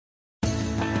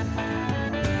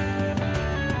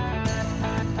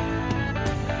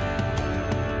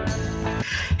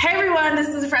everyone.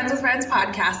 This is the Friends with Friends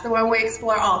podcast, the one where we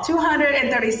explore all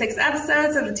 236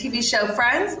 episodes of the TV show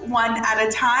Friends, one at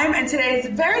a time. And today is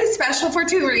very special for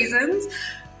two reasons.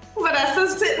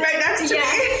 Vanessa's sitting right next to me.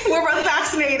 We're both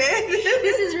vaccinated.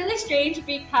 This is really strange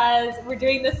because we're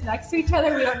doing this next to each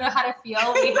other. We don't know how to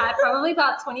feel. We had probably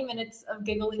about 20 minutes of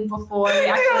giggling before we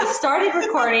actually started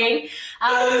recording.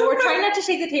 We're trying not to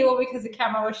shake the table because the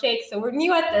camera will shake, so we're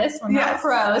new at this. We're not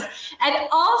pros. And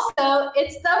also,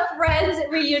 it's the Friends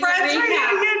reunion recap. Yes.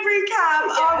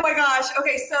 Oh my gosh.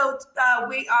 Okay, so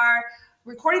we are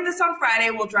recording this on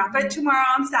Friday. We'll drop it tomorrow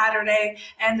on Saturday.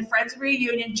 And the Friends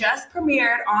reunion just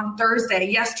premiered on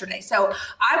yesterday. So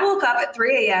I woke up at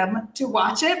 3 a.m. to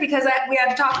watch it because we had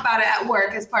to talk about it at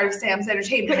work as part of Sam's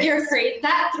entertainment. But you're crazy.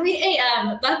 That 3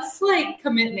 a.m., that's like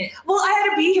commitment. Well, I had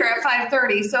to be here at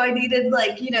 5:30, so I needed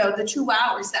the 2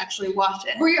 hours to actually watch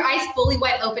it. Were your eyes fully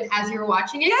wide open as you were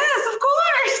watching it? Yes, of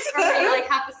course. Or were you like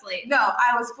half asleep? No,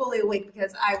 I was fully awake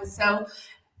because I was so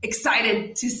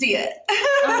excited to see it.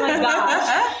 Oh my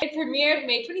gosh. It premiered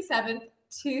May 27th,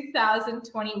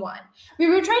 2021. We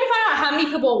were trying to find out how many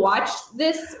people watched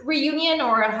this reunion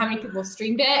or how many people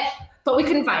streamed it, but we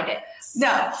couldn't find it.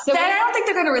 No. So I don't think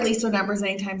they're going to release their numbers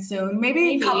anytime soon.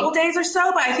 Maybe a couple days or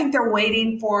so, but I think they're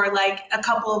waiting for like a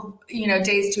couple of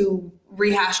days to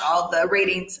rehash all of the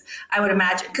ratings, I would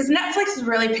imagine. Because Netflix is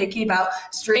really picky about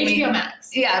streaming. HBO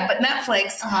Max. Yeah, but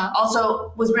Netflix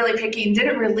also was really picky and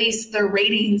didn't release their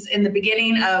ratings in the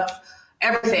beginning of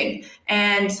everything.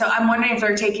 And so I'm wondering if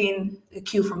they're taking a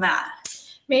cue from that.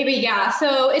 Maybe, yeah.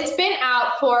 So it's been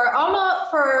out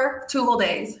for 2 whole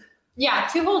days. Yeah,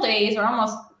 2 whole days or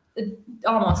almost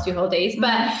 2 whole days.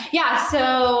 But yeah,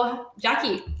 so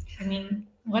Jackie,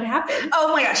 what happened?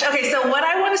 Oh my gosh. Okay, so what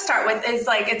I want to start with is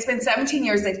it's been 17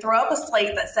 years. They throw up a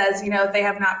slate that says, they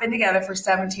have not been together for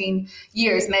 17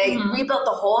 years. And they rebuilt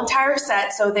the whole entire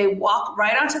set. So they walk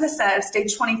right onto the set of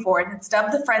stage 24 and it's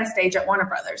dubbed the Friends stage at Warner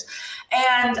Brothers.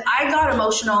 And I got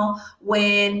emotional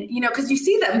when, because you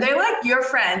see them, they're like your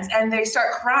friends and they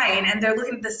start crying and they're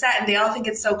looking at the set and they all think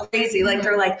it's so crazy. Like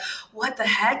they're like, what the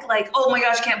heck? Like, oh my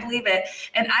gosh, can't believe it.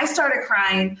 And I started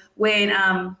crying when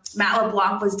Matt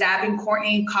LeBlanc was dabbing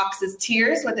Courtney Cox's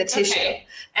tears with a tissue. Okay.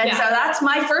 And so that's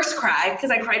my first cry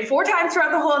because I cried 4 times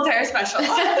throughout the whole entire special.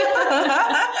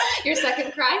 Your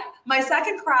second cry? My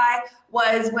second cry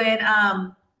was when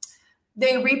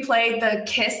they replayed the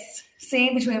kiss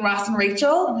scene between Ross and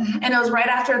Rachel. And it was right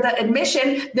after the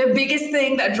admission. The biggest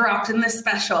thing that dropped in this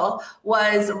special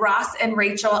was Ross and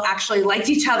Rachel actually liked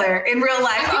each other in real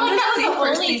life. I feel like that was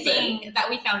the only thing that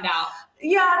we found out.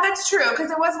 Yeah, that's true, because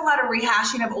there was a lot of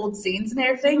rehashing of old scenes and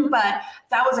everything, but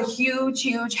that was a huge,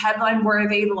 huge headline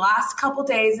worthy. The last couple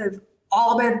days have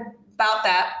all been about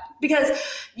that, because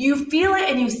you feel it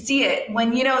and you see it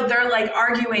when, they're like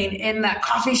arguing in that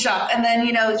coffee shop, and then,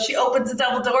 she opens the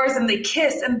double doors and they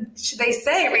kiss, and they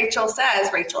say,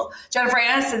 Jennifer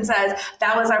Aniston says,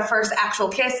 that was our first actual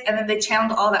kiss, and then they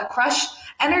channeled all that crush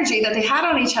energy that they had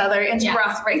on each other into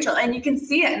Ross and Rachel, and you can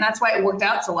see it, and that's why it worked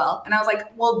out so well. And I was like,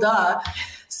 well, duh.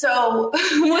 So,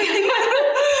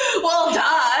 well,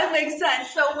 duh, it makes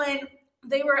sense. So when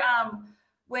they were,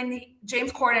 when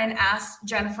James Corden asked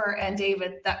Jennifer and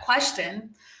David that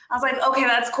question, I was like, okay,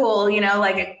 that's cool,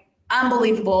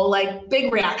 unbelievable,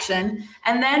 big reaction.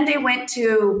 And then they went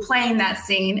to playing that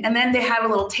scene, and then they had a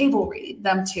little table read,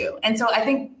 them two. And so I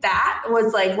think that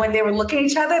was when they were looking at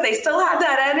each other, they still had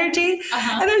that energy. And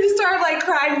I just started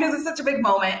crying because it's such a big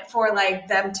moment for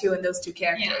them two and those two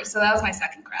characters. Yeah. So that was my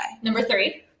second cry. Number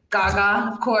 3.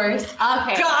 Gaga, of course.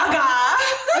 Okay. Gaga.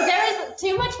 There is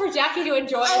too much for Jackie to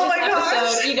enjoy in this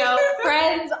episode.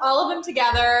 Friends, all of them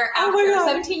together after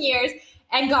 17 years.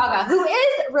 And Gaga, who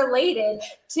is related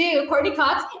to Courtney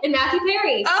Cox and Matthew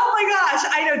Perry. Oh my gosh,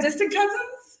 I know, distant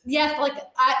cousins? Yes,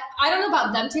 I don't know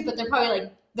about them two, but they're probably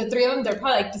the 3 of them, they're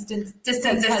probably distant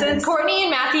cousins. Courtney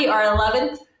and Matthew are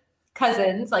 11th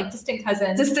cousins, distant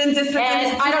cousins. Distant.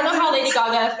 And I don't know how Lady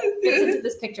Gaga fits into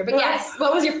this picture, but yes,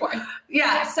 what was your 4th?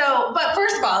 Yeah, but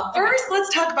first of all, let's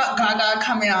talk about Gaga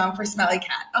coming on for Smelly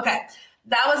Cat. Okay.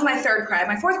 That was my 3rd cry.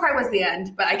 My 4th cry was the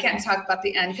end, but I can't talk about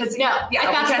the end because we can't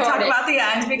talk about the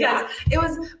end because it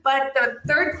was. But the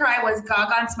 3rd cry was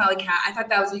Gaga and Smelly Cat. I thought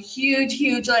that was a huge,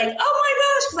 huge oh my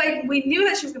gosh, because we knew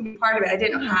that she was going to be part of it. I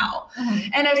didn't know how,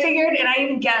 and I figured, and I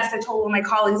even guessed. I told one of my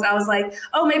colleagues, I was like,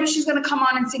 oh, maybe she's going to come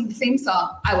on and sing the theme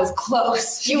song. I was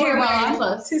close. You were very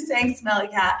close to saying Smelly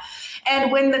Cat,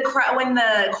 and when the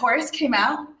chorus came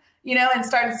out, and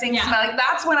started singing Smelly,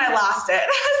 that's when I lost it. I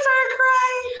started crying.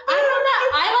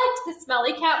 I liked the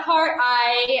Smelly Cat part.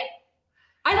 I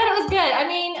thought it was good.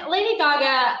 Lady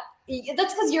Gaga,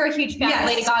 That's because you're a huge fan of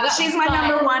Lady Gaga. She's my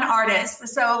number one artist.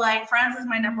 So like Friends is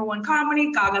my number one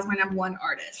comedy. Gaga's my number one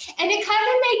artist. And it kind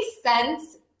of makes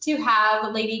sense to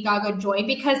have Lady Gaga join,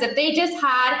 because if they just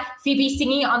had Phoebe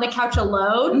singing on the couch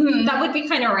alone, that would be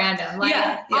kind of random. Like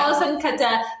all of a sudden cut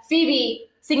to Phoebe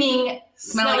singing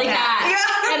Smelly Cat.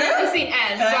 Yeah. And then the scene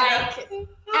ends. Like,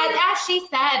 and as she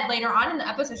said later on in the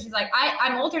episode, she's like,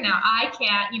 I'm older now. I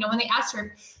can't, when they asked her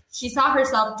if she saw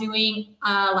herself doing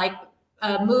like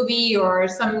a movie or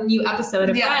some new episode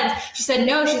of Friends, she said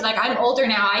no. She's like, I'm older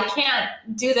now. I can't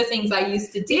do the things I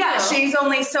used to do. Yeah, she's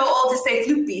only so old to say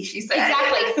floopy, she said.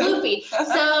 Exactly, floopy.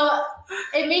 So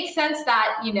it makes sense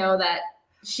that, that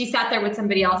she sat there with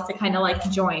somebody else to kind of like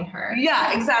join her.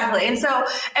 Yeah, exactly. And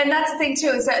that's the thing too,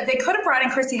 is that they could have brought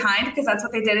in Chrissy Hynde, because that's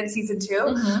what they did in season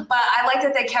 2. But I like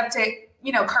that they kept it,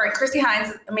 current. Chrissy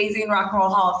Hynde's amazing Rock and Roll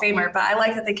Hall of Famer, but I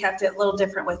like that they kept it a little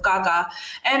different with Gaga.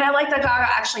 And I like that Gaga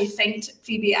actually thanked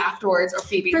Phoebe afterwards, or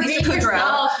Phoebe, Lisa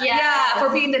Kudrow. For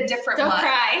being the different one. Don't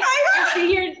cry. No,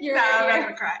 I'm not going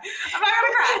to cry.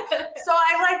 So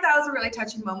I like that was a really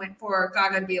touching moment for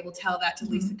Gaga to be able to tell that to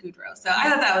Lisa Kudrow. So I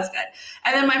thought that was good.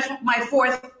 And then my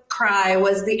fourth cry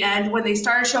was the end when they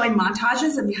started showing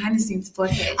montages and behind the scenes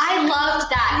footage. I loved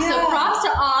that. Yeah. So props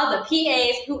to all the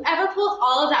PAs, whoever pulled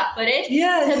all of that footage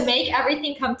to make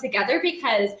everything come together,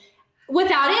 because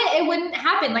without it wouldn't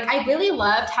happen. Like, I really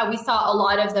loved how we saw a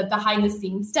lot of the behind the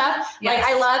scenes stuff. Yes.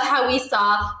 Like, I love how we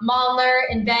saw Malner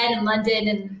and Ben in London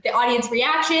and the audience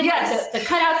reaction. Yes. Like the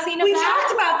cutout scene of we that. We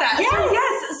talked about that.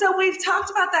 Yes. So we've talked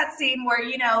about that scene where,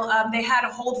 they had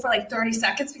a hold for like 30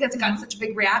 seconds because it got such a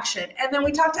big reaction. And then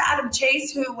we talked to Adam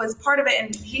Chase, who was part of it,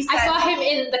 and he said— I saw him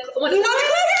in the—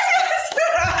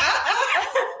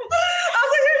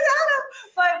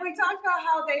 But we talked about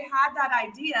how they had that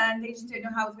idea and they just didn't know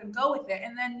how it was going to go with it.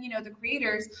 And then, the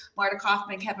creators, Marta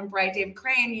Kaufman, Kevin Bright, David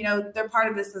Crane, they're part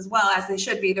of this as well, as they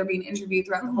should be. They're being interviewed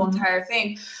throughout the whole entire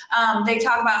thing. They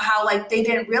talk about how, like, they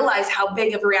didn't realize how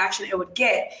big of a reaction it would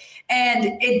get.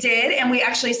 And it did, and we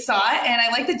actually saw it, and I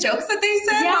like the jokes that they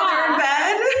said while they were in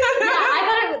bed.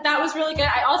 I thought that was really good.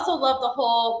 I also love the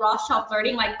whole Rothschild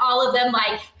flirting, like, all of them,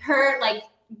 like, her, like,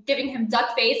 giving him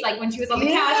duck face, like when she was on the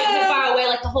couch and he far away,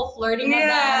 like the whole flirting of them.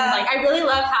 Like, I really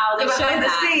love how they showed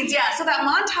that. Scenes. Yeah. So that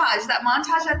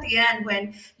montage at the end,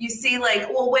 when you see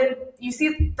when you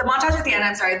see the montage at the end,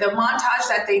 the montage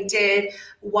that they did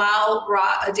while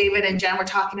David and Jen were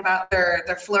talking about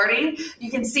their flirting, you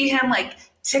can see him like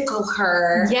tickle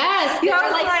her. Yes. They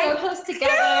were like so close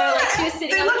together. Like she was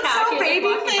sitting on the couch. So baby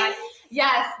face.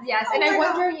 Yes. And I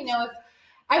wonder,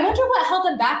 I wonder what held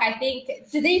them back. I think,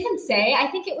 did they even say? I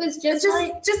think it was just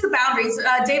the boundaries.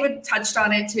 David touched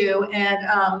on it too.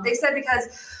 And they said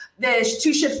because the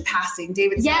two ships passing,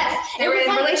 David said they were in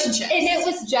relationships. And it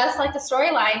was just like the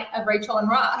storyline of Rachel and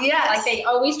Ross. Yes. Like they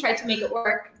always tried to make it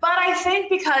work. But I think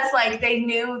because like they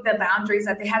knew the boundaries,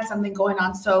 that they had something going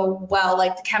on so well,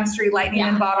 like the chemistry, lightning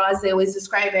in a bottle, as they always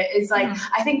describe it, is like,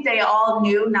 I think they all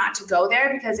knew not to go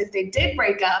there, because if they did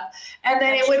break up, and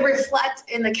then it would reflect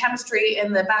in the chemistry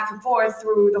and the back and forth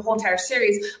through the whole entire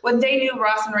series, when they knew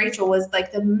Ross and Rachel was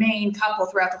like the main couple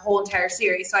throughout the whole entire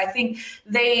series. So I think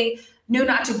they knew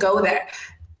not to go there.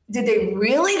 Did they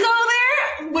really go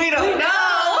there? We don't know.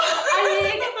 I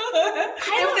mean,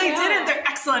 if they didn't, they're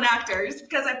excellent actors,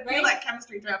 because I feel that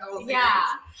chemistry throughout the whole series.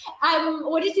 Yeah.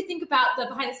 What did you think about the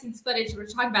behind the scenes footage? We were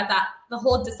talking about that, the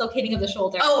whole dislocating of the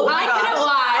shoulder. Oh, I couldn't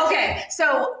watch. Okay,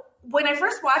 so when I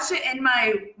first watched it in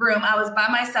my room, I was by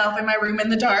myself in my room in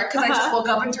the dark, because I just woke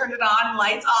up and turned it on,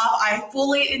 lights off. I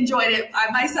fully enjoyed it by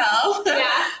myself. Yeah.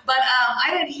 But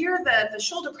I didn't hear the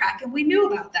shoulder crack, and we knew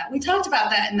about that. We talked about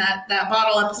that in that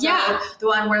bottle episode, the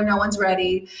one where no one's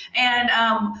ready. And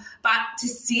but to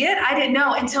see it, I didn't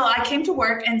know until I came to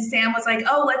work, and Sam was like,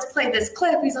 "Oh, let's play this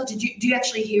clip." He's like, "Do you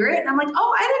actually hear it?" And I'm like,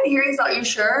 "Oh, I didn't hear it." He's like, "Are you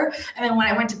sure?" And then when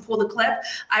I went to pull the clip,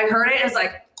 I heard it. It was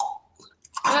like.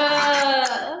 And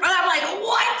I'm like,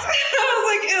 what? I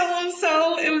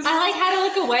was like, I had to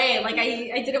look away. Like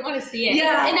I didn't want to see it.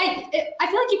 Yeah. And I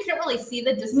feel like you couldn't really see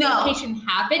the dislocation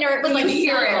happen, or it was like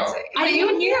hear it. I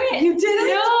didn't hear it. You didn't?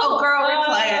 No. Oh, girl,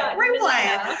 replay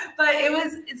it. But it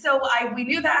was, so we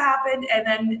knew that happened, and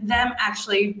then them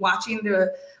actually watching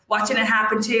it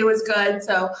happen too was good.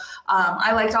 So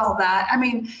I liked all of that. I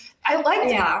mean, I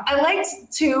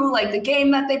liked too, like the game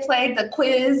that they played, the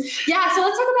quiz. Yeah, so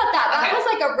let's talk about that. That was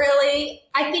like a really,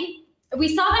 I think we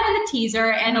saw that in the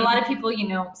teaser, and a lot of people,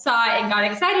 saw it and got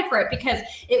excited for it, because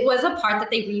it was a part that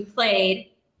they replayed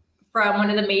from one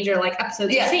of the major like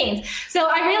episodes or scenes. So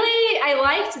I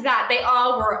liked that they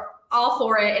all were all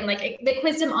for it, and like they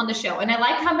quizzed him on the show. And I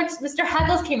like how Mr.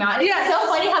 Hadless came out. And it's so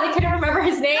funny how they couldn't remember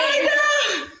his name. I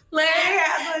know. Larry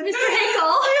Hadless. Mr.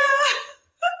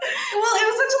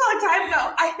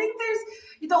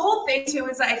 the whole thing too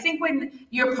is I think when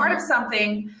you're part of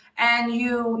something and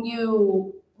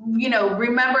you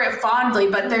remember it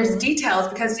fondly, but there's details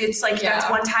because it's like that's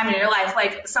one time in your life.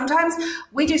 Like sometimes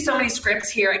we do so many scripts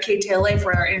here at KTLA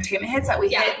for our entertainment hits that we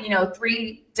hit,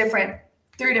 three different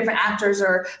actors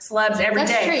or celebs every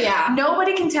day. That's true, yeah.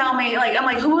 Nobody can tell me, like, I'm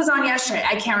like, who was on yesterday?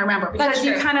 I can't remember because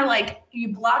you kind of like,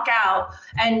 you block out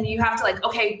and you have to like,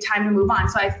 okay, time to move on.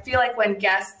 So I feel like when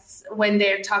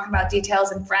they're talking about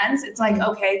details and Friends, it's like,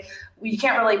 okay, you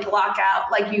can't really block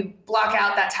out, like you block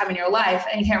out that time in your life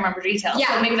and you can't remember details.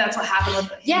 Yeah. So maybe that's what happened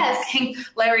with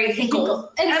Larry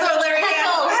Hinkle. And that's what Larry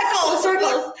Heckles.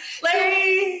 Circles.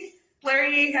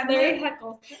 Larry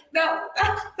Heckles. No,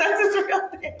 that's his real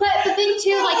name. But the thing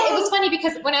too, like it was funny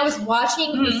because when I was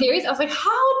watching the series, I was like,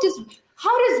 how does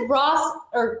Ross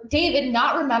or David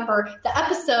not remember the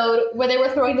episode where they were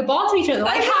throwing the ball to each other?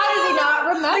 Like, how does he not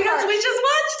remember? Because we just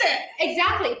watched it.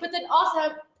 Exactly. But then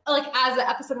also, like, as the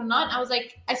episode went on,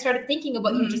 I started thinking of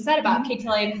what you just said about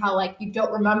KTLA and how, like, you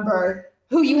don't remember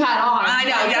who you had on. I know,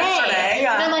 yesterday.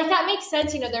 Yeah. And I'm like, that makes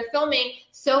sense. They're filming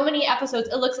so many episodes.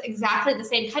 It looks exactly the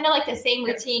same, kind of like the same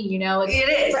routine, It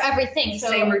is. For everything. So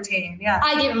same routine, yeah.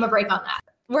 I gave him a break on that.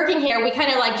 Working here, we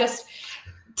kind of like just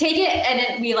take it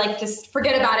and we like just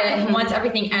forget about it once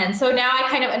everything ends. So now I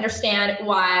kind of understand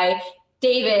why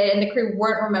David and the crew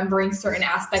weren't remembering certain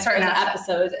aspects of the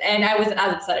episodes, and I wasn't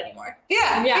as upset anymore.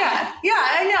 Yeah,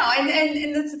 I know. And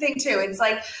that's the thing too. It's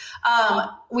like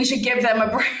we should give them a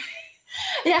break.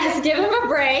 Yes, give them a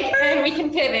break and we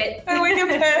can pivot.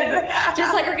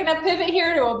 Just like we're going to pivot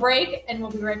here to a break and we'll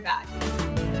be right back.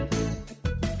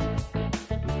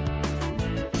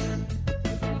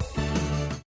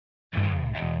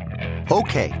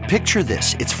 Okay, picture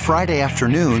this. It's Friday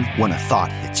afternoon when a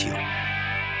thought hits you.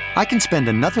 I can spend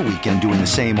another weekend doing the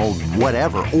same old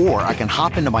whatever, or I can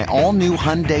hop into my all-new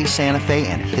Hyundai Santa Fe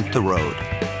and hit the road.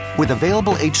 With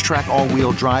available H-Track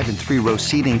all-wheel drive and 3-row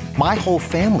seating, my whole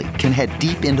family can head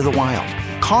deep into the wild.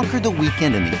 Conquer the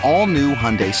weekend in the all-new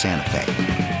Hyundai Santa Fe.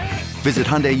 Visit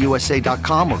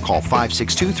HyundaiUSA.com or call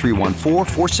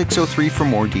 562-314-4603 for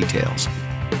more details.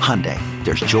 Hyundai,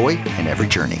 there's joy in every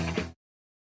journey.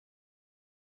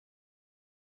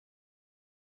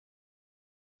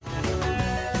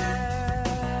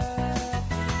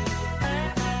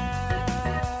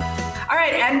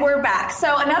 And we're back.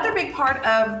 So another big part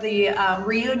of the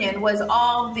reunion was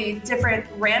all the different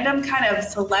random kind of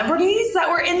celebrities that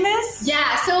were in this.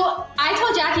 Yeah. So I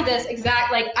told Jackie this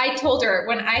I told her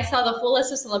when I saw the full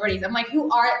list of celebrities, I'm like,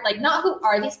 not who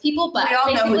are these people, but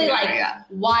basically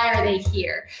why are they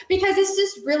here? Because it's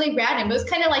just really random. It was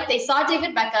kind of like they saw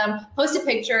David Beckham post a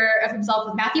picture of himself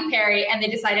with Matthew Perry and they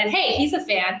decided, hey, he's a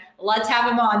fan. Let's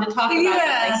have him on to talk about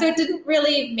something. So it didn't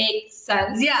really make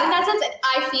sense. Yeah. In that sense,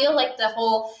 I feel like the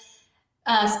whole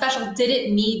special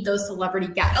didn't need those celebrity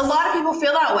guests. A lot of people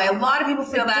feel that way. A lot of people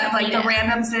feel that like the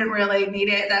randoms didn't really need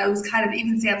it. That it was kind of,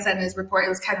 even Sam said in his report, it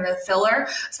was kind of a filler,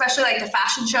 especially like the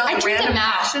fashion show, the random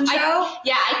fashion show.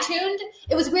 I tuned.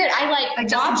 It was weird. I like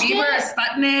Justin Bieber,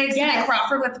 Sputnik, Cindy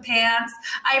Crawford with the pants.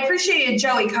 I appreciated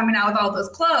Joey coming out with all those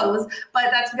clothes, but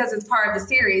that's because it's part of the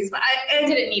series. But I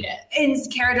didn't need it. And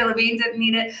Cara Delevingne didn't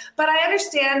need it. But I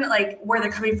understand like where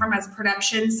they're coming from as a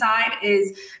production side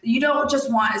is you don't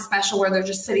just want a special where they're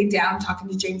just sitting down talking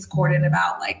to James Corden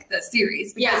about like the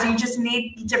series because you just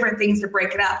need different things to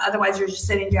break it up. Otherwise, you're just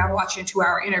sitting down watching a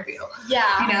 2-hour interview.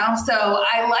 Yeah. So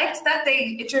I liked that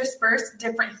they interspersed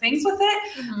different things with it,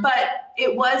 but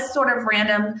it was sort of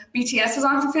random. BTS was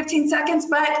on for 15 seconds,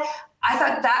 but I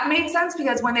thought that made sense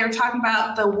because when they were talking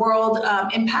about the world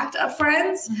impact of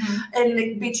Friends, and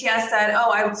BTS said,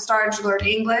 I started to learn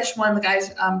English. One of the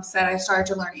guys said, I started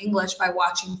to learn English by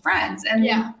watching Friends. And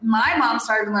my mom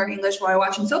started to learn English by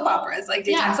watching soap operas, like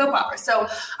daytime soap operas. So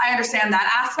I understand that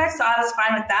aspect. So I was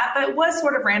fine with that. But it was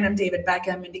sort of random. David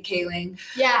Beckham, Mindy Kaling.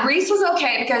 Yeah. Reese was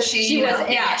okay because she was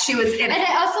in it. And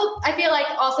I feel like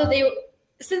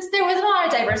since there wasn't a lot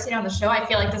of diversity on the show, I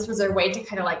feel like this was a way to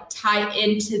kind of like tie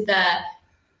into the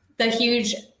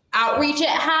huge outreach it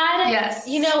had. Yes.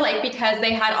 Because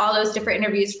they had all those different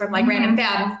interviews from like random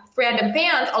bands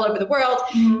all over the world.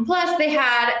 Plus they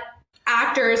had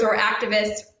actors or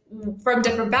activists from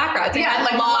different backgrounds. They had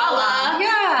like Lala,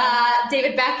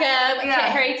 David Beckham, Kit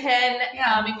Harington.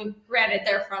 I mean, granted,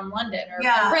 they're from London or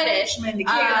British. Mindy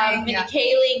Kaling.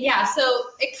 Yeah. So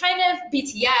it kind of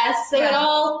BTS. So it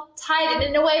all tied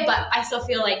in a way, but I still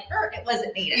feel like it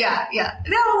wasn't needed. Yeah.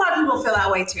 A lot of people feel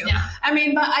that way too. Yeah. I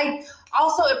mean, but I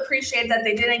also appreciate that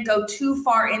they didn't go too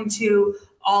far into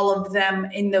all of them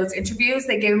in those interviews.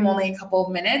 They gave them only a couple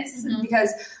of minutes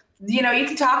because, you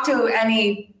can talk to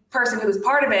any person who was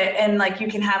part of it, and like you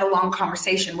can have a long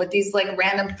conversation with these like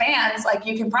random fans. Like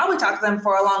you can probably talk to them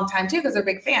for a long time too because they're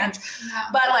big fans. Yeah.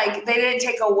 But like they didn't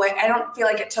take away. I don't feel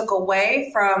like it took away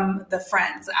from the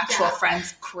actual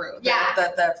Friends crew.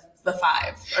 The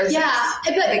 5 or 6.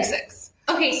 Big 6.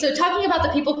 Okay, so talking about the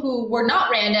people who were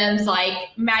not randoms, like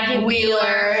Maggie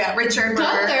Wheeler, Richard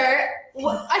Gunther,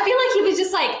 I feel like he was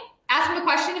just like ask him a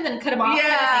question and then cut him off. Yeah.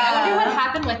 Kind of thing. I wonder what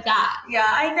happened with that. Yeah,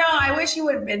 I know. I wish he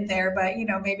would have been there, but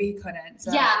maybe he couldn't.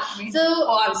 So, yeah.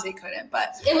 Obviously he couldn't,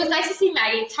 but it was nice to see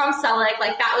Maggie, Tom Selleck,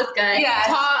 like that was good. Yeah.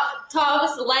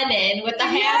 Thomas Lennon with the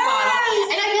hand model.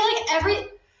 And I feel like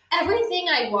everything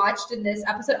I watched in this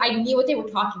episode, I knew what they were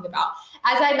talking about.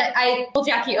 As I told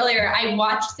Jackie earlier, as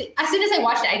soon as I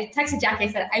watched it, I texted Jackie, I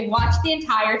said, I watched the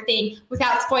entire thing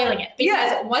without spoiling it.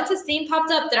 Because once a scene popped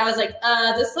up that I was like,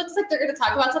 this looks like they're going to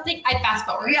talk about something, I fast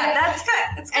forward. Yeah, that's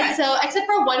good. That's good. And so, except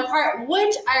for one part,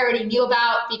 which I already knew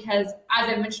about because, as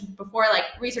I mentioned before, like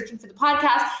researching for the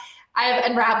podcast, I have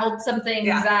unraveled some things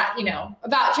that,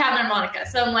 about Chandler and Monica.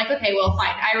 So I'm like, okay, well,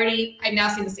 fine. I've now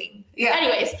seen the scene. Yeah.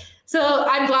 Anyways. So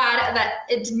I'm glad that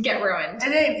it didn't get ruined. It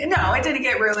didn't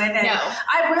get ruined. And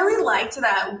I really liked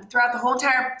that throughout the whole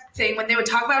entire thing, when they would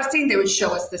talk about a scene, they would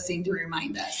show us the scene to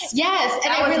remind us. Yes.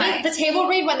 And nice. The table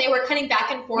read when they were cutting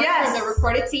back and forth from the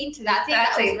recorded scene to that scene. That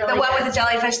was really the one with the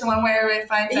jellyfish, the one where it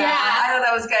finds out. I thought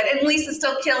that was good. And Lisa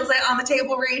still kills it on the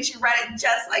table read. She read it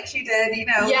just like she did,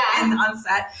 on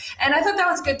set. And I thought that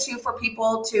was good too for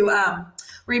people to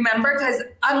remember, because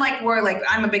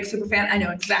I'm a big super fan. I know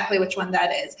exactly which one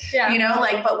that is. Yeah.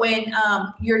 But when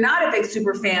you're not a big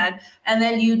super fan and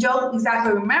then you don't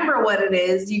exactly remember what it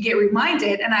is, you get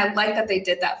reminded. And I like that they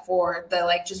did that for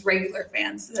the just regular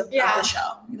fans of the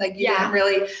show. Like you didn't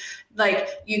really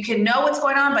you can know what's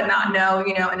going on, but not know,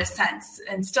 in a sense,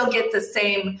 and still get the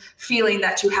same feeling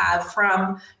that you have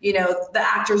from, the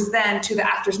actors then to the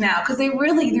actors now. Because they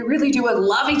really do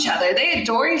love each other. They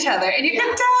adore each other. And you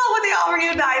can tell when they all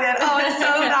reunited. Oh, it's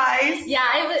so nice. Yeah,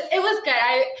 it was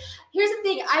good. Here's the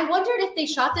thing. I wondered if they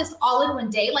shot this all in one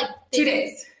day. 2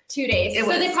 days. 2 days.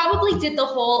 They probably did the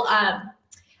whole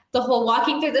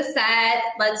walking through the set.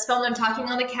 Let's film them talking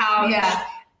on the couch. Yeah.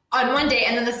 On one day,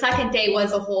 and then the second day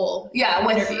was a whole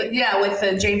with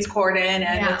the James Corden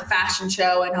and with the fashion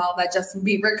show and all that, Justin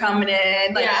Bieber coming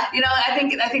in. I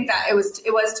think that it was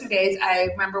 2 days. I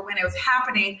remember when it was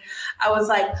happening, I was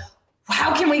like,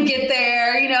 how can we get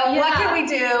there? What can we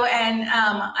do? And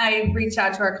I reached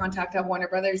out to our contact at Warner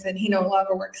Brothers, and he no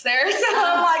longer works there. So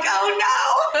I'm like, oh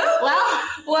no.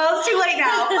 Well, it's too late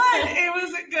now, but it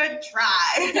was a good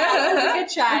try. Yeah, it was a good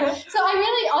try. So I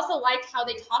really also liked how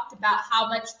they talked about how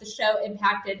much the show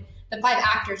impacted the 5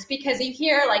 actors, because you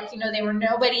hear they were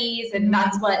nobodies, and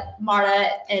that's what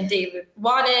Marta and David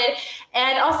wanted.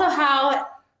 And also how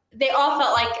they all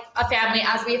felt like a family,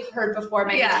 as we've heard before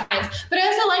many times. But I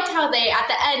also liked how at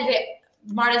the end,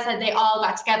 Marta said they all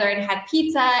got together and had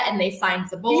pizza and they signed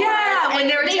the board. Yeah, when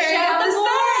they were tearing down the set.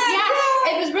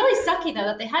 Yeah, it was really sucky though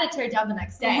that they had to tear it down the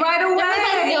next day. Right away.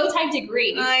 There was no time to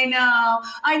grieve. I know.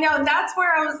 And that's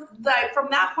where I was from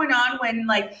that point on, when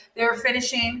they were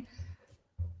finishing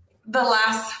the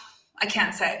last, I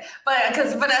can't say, but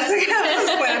because Vanessa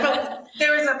but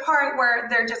there was a part where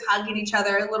they're just hugging each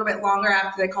other a little bit longer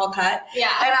after they called cut. Yeah.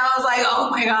 And I was like, oh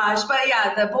my gosh. But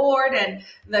yeah, the board and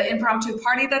the impromptu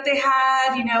party that they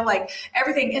had,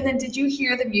 everything. And then did you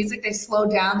hear the music? They slowed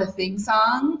down the theme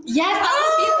song. Yes.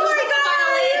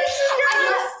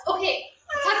 Okay.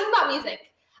 Talking about music.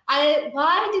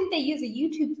 Why didn't they use a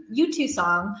U2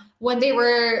 song when they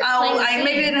were playing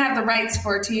maybe they didn't have the rights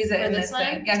to use it in this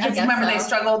thing. Yeah, because remember they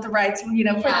struggled with the rights, for the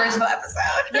original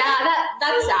episode. Yeah,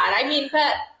 that's sad. I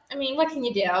mean, what can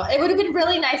you do? It would have been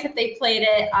really nice if they played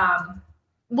it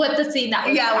with the scene that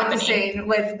was happening. With the scene,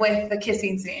 with the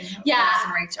kissing scene. Yeah, Ross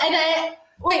and Rachel. And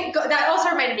that also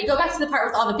reminded me, go back to the part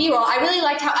with all the B-roll. I really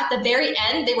liked how at the very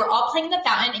end, they were all playing in the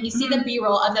fountain, and you see the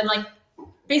B-roll of them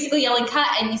basically yelling cut,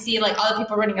 and you see all the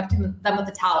people running up to them with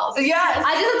the towels. Yes.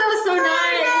 I just thought that was so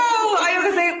nice. I was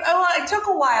going to say, it took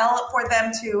a while for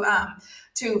them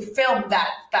to film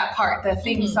that part, the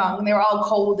theme song. They were all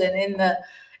cold and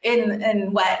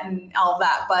in wet and all of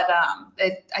that. But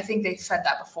I think they said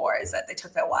that before, is that they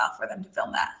took a while for them to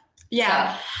film that.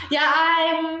 Yeah. So,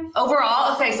 yeah,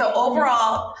 overall,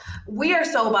 we are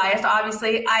so biased.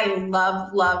 Obviously, I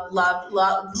loved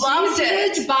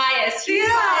it. Huge bias. Huge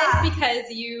bias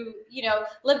because you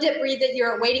lived it, breathed it.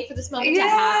 You're waiting for this moment to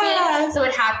happen. So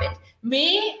it happened.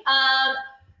 Me,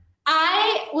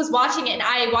 I was watching it and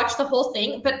I watched the whole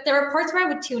thing, but there were parts where I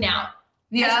would tune out.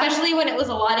 Yeah. Especially when it was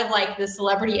a lot of like the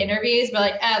celebrity interviews, but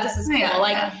like, oh, this is cool.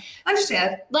 I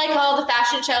understand. Like all the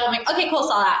fashion show, I'm like, okay, cool,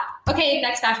 saw that. Okay,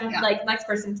 next fashion, like next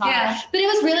person saw that. But it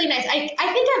was really nice.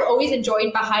 I think I've always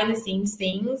enjoyed behind the scenes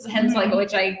things, hence like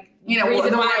which I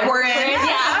reason why we're in.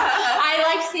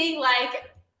 I like seeing like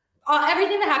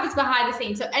everything that happens behind the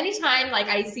scenes. So anytime like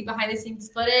I see behind the scenes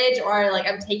footage or like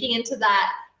I'm taking into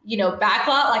that,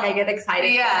 backlot, like I get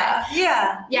excited. Yeah.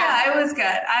 It was good.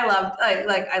 I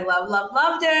loved,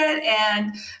 loved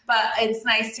it. But it's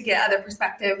nice to get other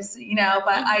perspectives,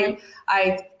 but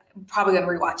I probably gonna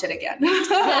rewatch it again.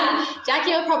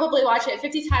 Jackie will probably watch it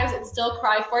 50 times and still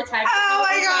cry 4 times. Oh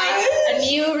my God. A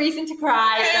new reason to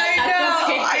cry.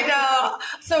 I know.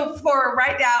 So for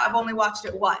right now, I've only watched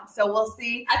it once. So we'll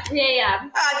see. At 3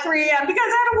 a.m. At 3 a.m. because I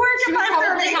had to work She was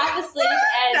probably half asleep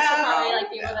and she'll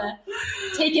probably be able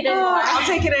to take it in more. I'll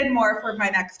take it in more for my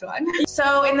next one.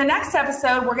 So in the next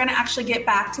episode, we're going to actually get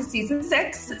back to season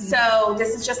 6. So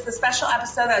this is just the special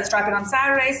episode that's dropping on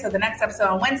Saturday. So the next episode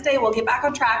on Wednesday, we'll get back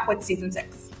on track with season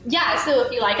 6. Yeah, so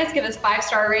if you like us, give us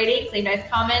 5-star ratings, leave nice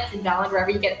comments, and download wherever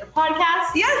you get the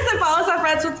podcast. Yes, and follow us on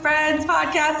Friends with Friends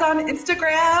podcast on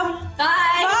Instagram. Bye.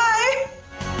 Bye.